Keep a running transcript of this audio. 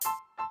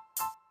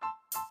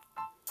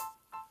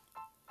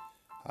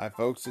Hi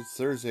folks, it's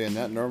Thursday and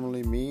that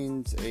normally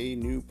means a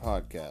new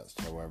podcast.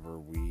 However,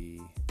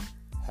 we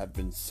have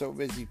been so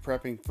busy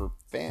prepping for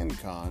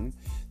Fancon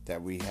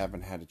that we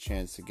haven't had a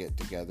chance to get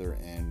together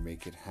and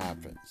make it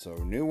happen. So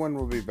a new one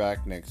will be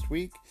back next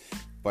week,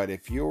 but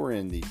if you're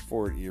in the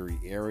Fort Erie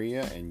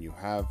area and you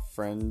have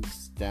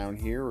friends down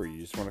here or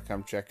you just want to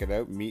come check it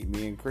out, meet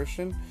me and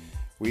Christian,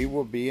 we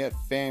will be at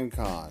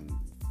Fancon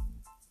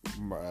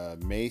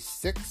May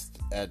 6th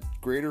at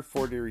Greater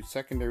Fort Erie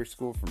Secondary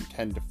School from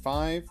 10 to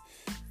 5.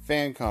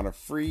 Fancon, a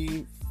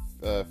free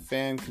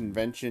fan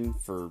convention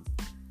for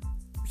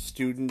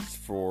students,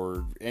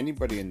 for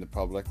anybody in the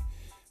public.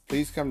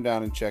 Please come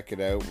down and check it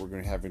out. We're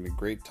going to be having a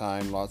great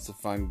time, lots of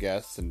fun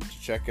guests, and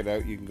to check it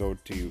out you can go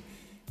to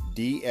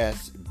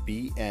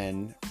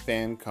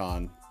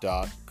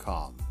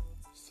dsbnfancon.com.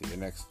 See you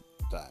next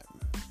time.